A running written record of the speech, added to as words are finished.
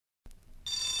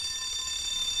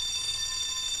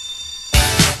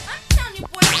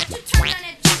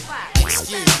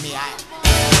me, You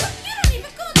don't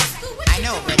even go to school. What I you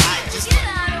know, doing but I here? just... Get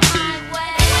out of my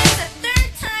way. It's the third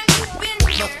time you've been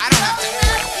here. Look, I don't have to...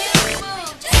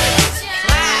 Beautiful. Just get your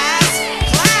Class!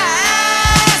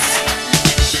 Class!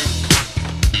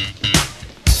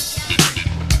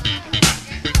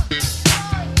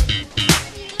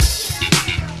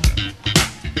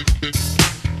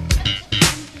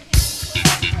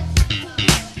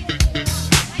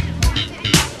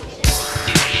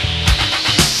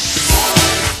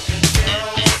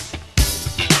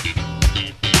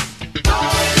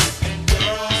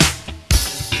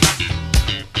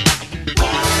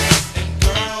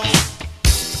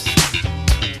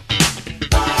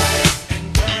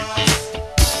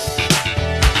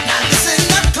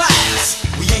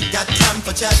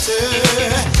 Chatter.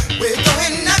 We're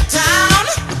going uptown.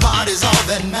 The party's all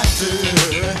that matters.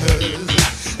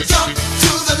 Jump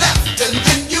to the left and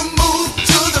then you move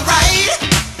to the right.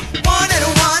 1 and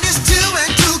 1 is 2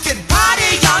 and 2 can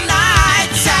party all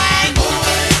night. Sang.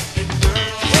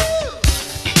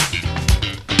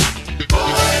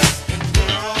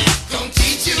 Gonna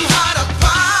teach you how to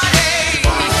party.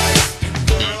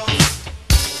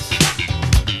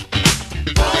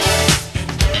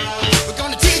 We're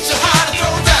gonna teach you how to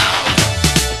throw down.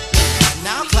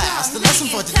 Now class, the lesson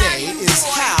for today is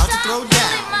how to throw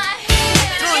down.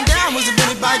 Throwing down was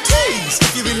invented by T's.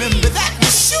 If you remember that,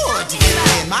 you're sure to get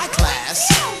A in my class.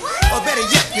 Or better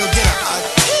yet, you'll get a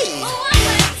T.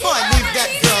 Boy, leave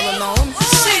that girl alone.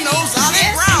 She knows how to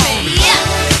ground.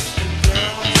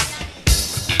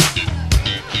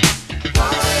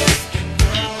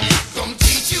 Gonna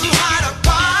teach you how to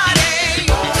party.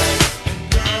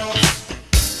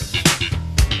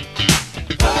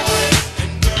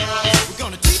 We're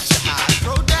gonna teach you how to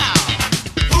throw down.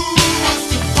 Who wants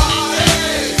to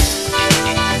party?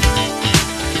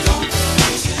 Don't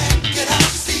raise your hand, get out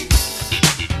your seat.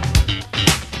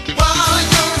 While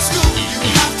you're in school, you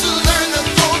have to learn the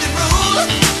golden rule.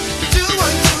 Do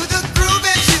unto the groove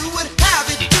as you would have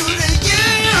it do to you,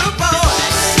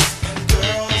 boys.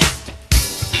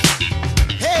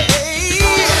 Hey,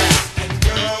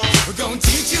 we're gonna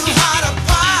teach you how to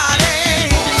party.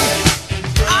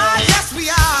 Ah, yes we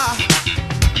are.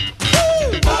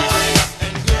 Woo!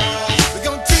 We're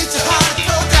gonna teach you how to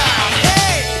throw down.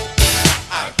 Hey,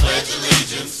 I pledge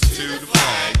allegiance to the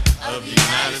flag of the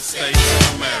United States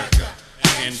of America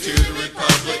and to the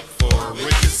republic for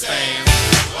which it stands,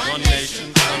 one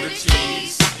nation under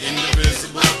peace,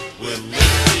 indivisible, with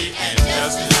liberty and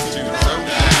justice to throw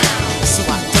down. so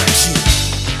I thank you.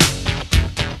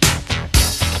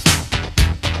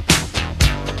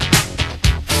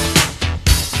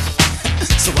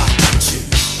 So I thank you.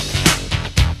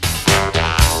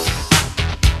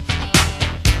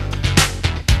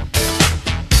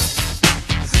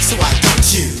 So I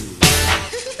thank you.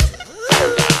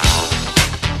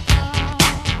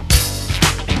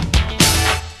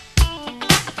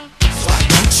 So I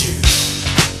thank you.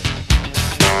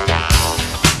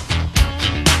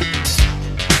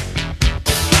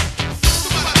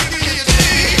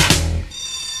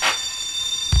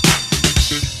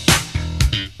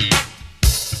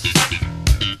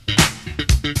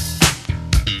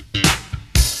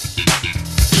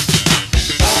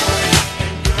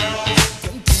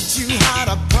 Gonna teach you how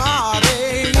to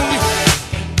party.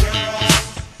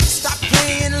 Stop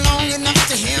playing long enough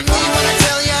to hear me when I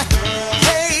tell you,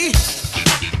 hey,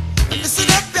 listen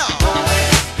up, y'all.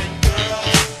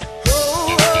 Oh,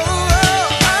 oh,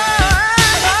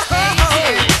 oh,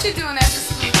 Hey, what you doing after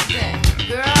school today?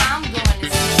 Girl, I'm going to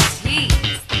see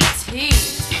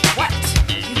T's. What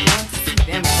are you going to see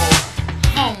them for?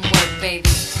 Homework, baby.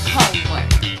 Homework.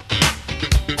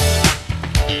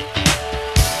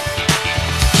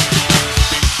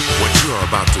 What you are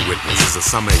about to witness is a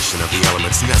summation of the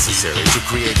elements necessary to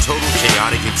create total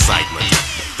chaotic excitement.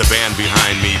 The band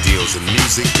behind me deals in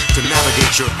music to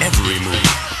navigate your every move.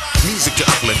 Music to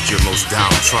uplift your most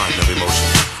downtrodden of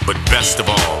emotions. But best of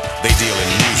all, they deal in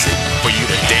music for you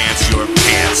to dance your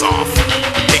pants off.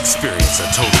 Experience a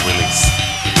total release.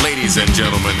 Ladies and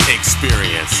gentlemen,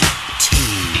 experience T.